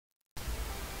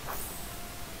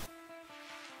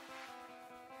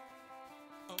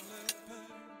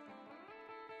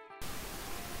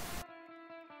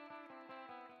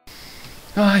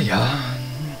Ah ja.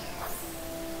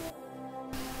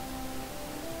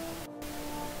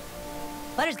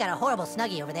 Butter's got a horrible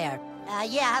snuggie over there.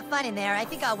 Yeah, have fun in there. I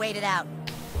think I'll wait it out.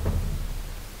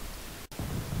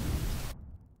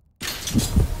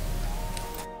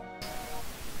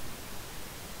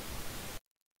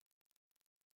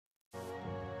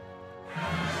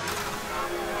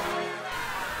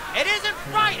 It isn't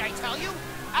right, I tell you!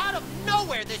 Out of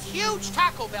nowhere, this huge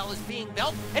Taco Bell is being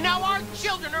built, and now our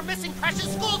children are missing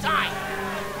precious school time!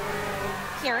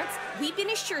 Parents, we've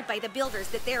been assured by the builders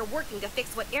that they are working to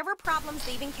fix whatever problems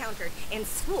they've encountered, and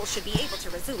school should be able to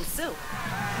resume soon.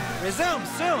 Resume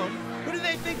soon? Who do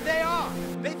they think they are?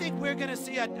 They think we're gonna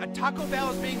see a Taco Bell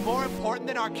as being more important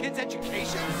than our kids'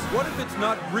 educations? What if it's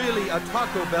not really a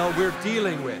Taco Bell we're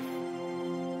dealing with?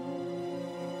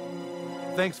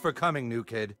 Thanks for coming, new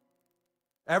kid.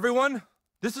 Everyone,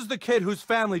 this is the kid whose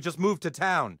family just moved to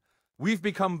town. We've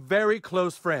become very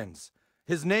close friends.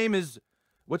 His name is...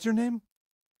 What's your name?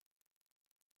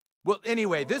 Well,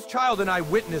 anyway, this child and I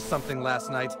witnessed something last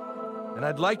night, and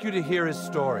I'd like you to hear his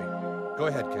story. Go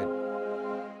ahead, kid.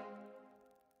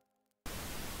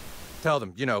 Tell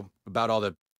them, you know, about all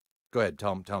the... Go ahead,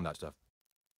 tell them that stuff.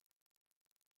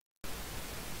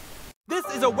 This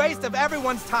is a waste of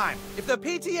everyone's time. If the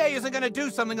PTA isn't gonna do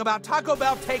something about Taco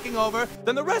Bell taking over,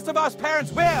 then the rest of us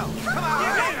parents will. Come on!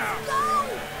 Let's go!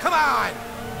 Come on!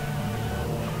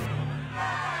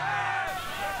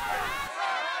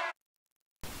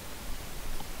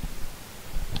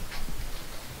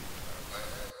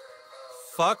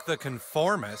 Fuck the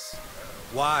conformists.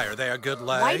 Why? Are they a good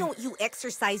lay? Why don't you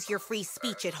exercise your free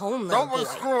speech at home, little boy? Don't be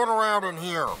screwing around in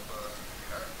here.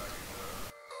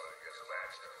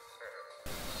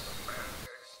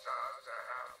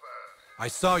 I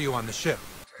saw you on the ship.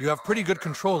 You have pretty good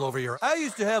control over your... I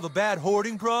used to have a bad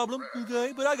hoarding problem,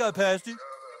 okay, but I got past it.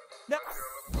 Now,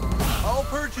 all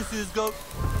purchases go...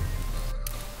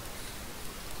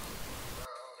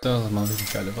 Das ist mal eine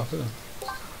geile Waffe.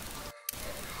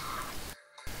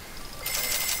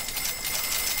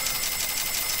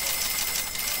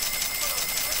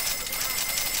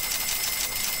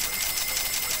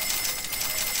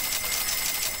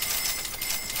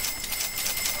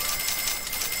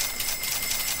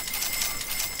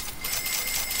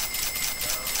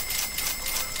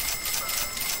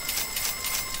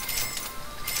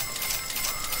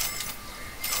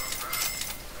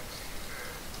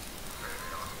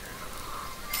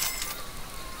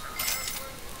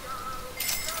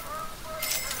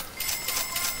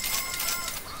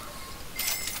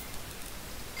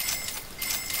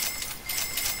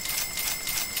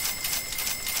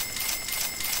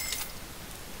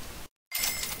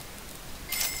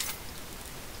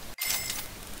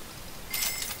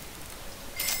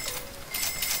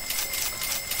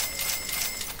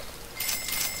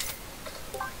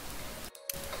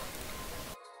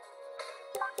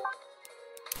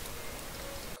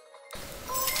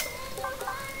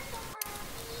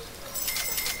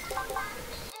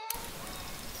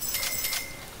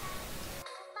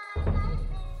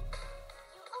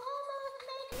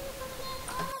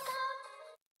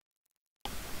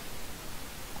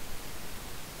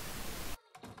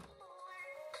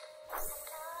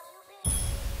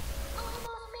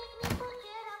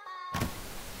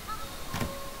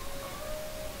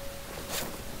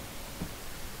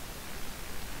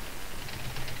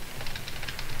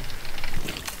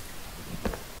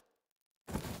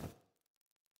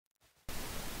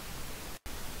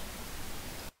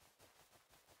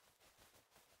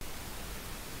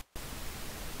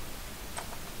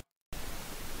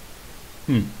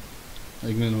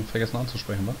 Irgendwie nur vergessen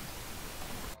anzusprechen, wa?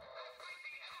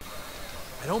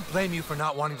 I don't blame you for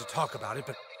not wanting to talk about it,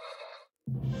 but...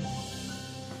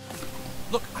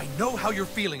 Look, I know how you're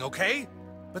feeling, okay?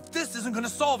 But this isn't gonna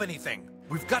solve anything.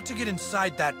 We've got to get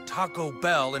inside that Taco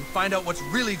Bell and find out what's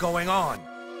really going on.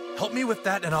 Help me with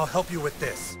that and I'll help you with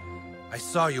this. I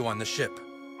saw you on the ship.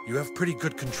 You have pretty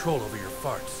good control over your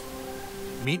farts.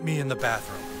 Meet me in the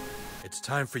bathroom. It's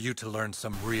time for you to learn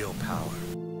some real power.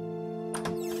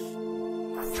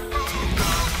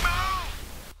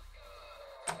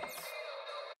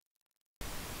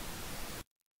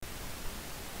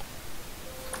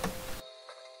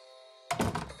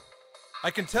 I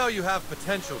can tell you have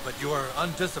potential, but you are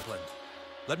undisciplined.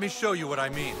 Let me show you what I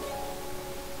mean.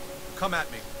 Come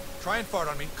at me. Try and fart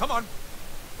on me. Come on.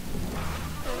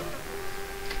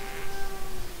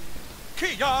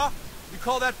 Kia! You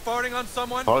call that farting on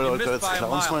someone? You missed by a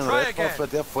mile. Try again. Wer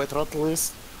der Volltrottel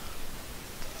ist.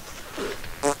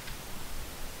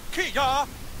 Kia!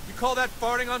 You call that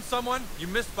farting on someone? You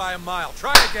missed by a mile.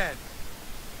 Try again.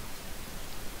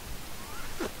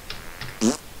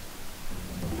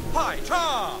 Hi,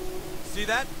 Tom! See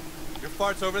that? Your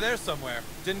fart's over there somewhere.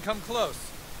 Didn't come close.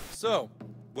 So,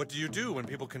 what do you do when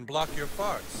people can block your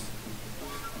farts?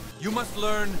 You must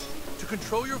learn to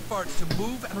control your farts to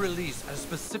move and release at a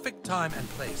specific time and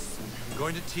place. I'm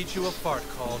going to teach you a fart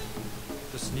called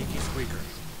the Sneaky Squeaker.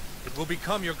 It will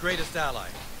become your greatest ally.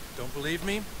 Don't believe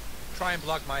me? Try and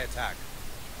block my attack.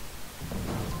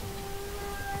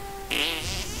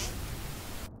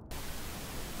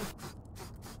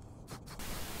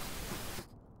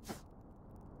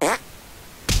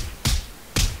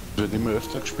 Wird immer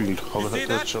öfter gespielt, aber You see hat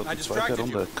that? jetzt schon I die zweite distracted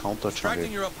you. Runde Counter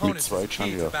Distracting your Jungle mit opponents zwei is key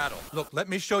to Jungler. battle. Look, let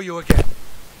me show you again.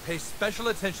 Pay special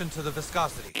attention to the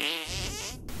viscosity.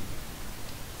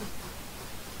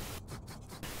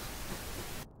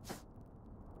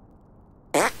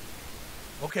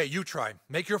 Okay, you try.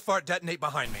 Make your fart detonate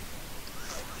behind me.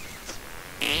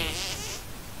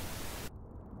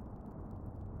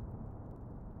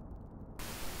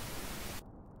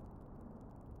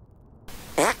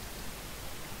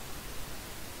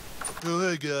 Oh,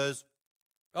 hey, guys.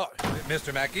 Oh,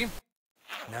 Mr. Mackey.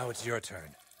 Now it's your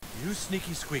turn. Use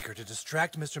Sneaky Squeaker to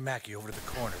distract Mr. Mackey over to the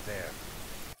corner there.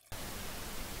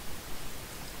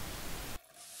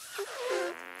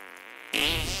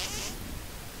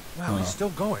 Wow, he's still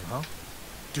going, huh?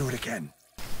 Do it again.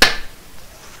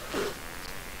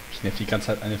 Ich nerv die ganze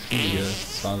Zeit eine Fliege, das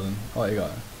ist Wahnsinn. Oh,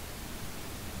 egal.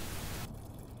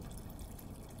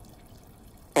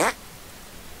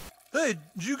 Hey,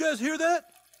 did you guys hear that?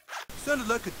 Sounded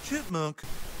like a chipmunk.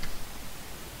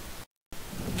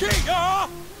 Kinga!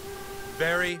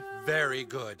 Very, very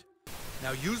good.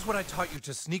 Now use what I taught you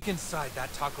to sneak inside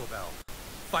that Taco Bell.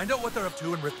 Find out what they're up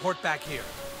to and report back here.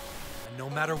 And no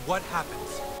matter what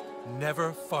happens,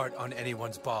 never fart on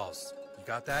anyone's balls. You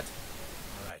got that?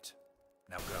 All right.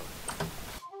 Now go.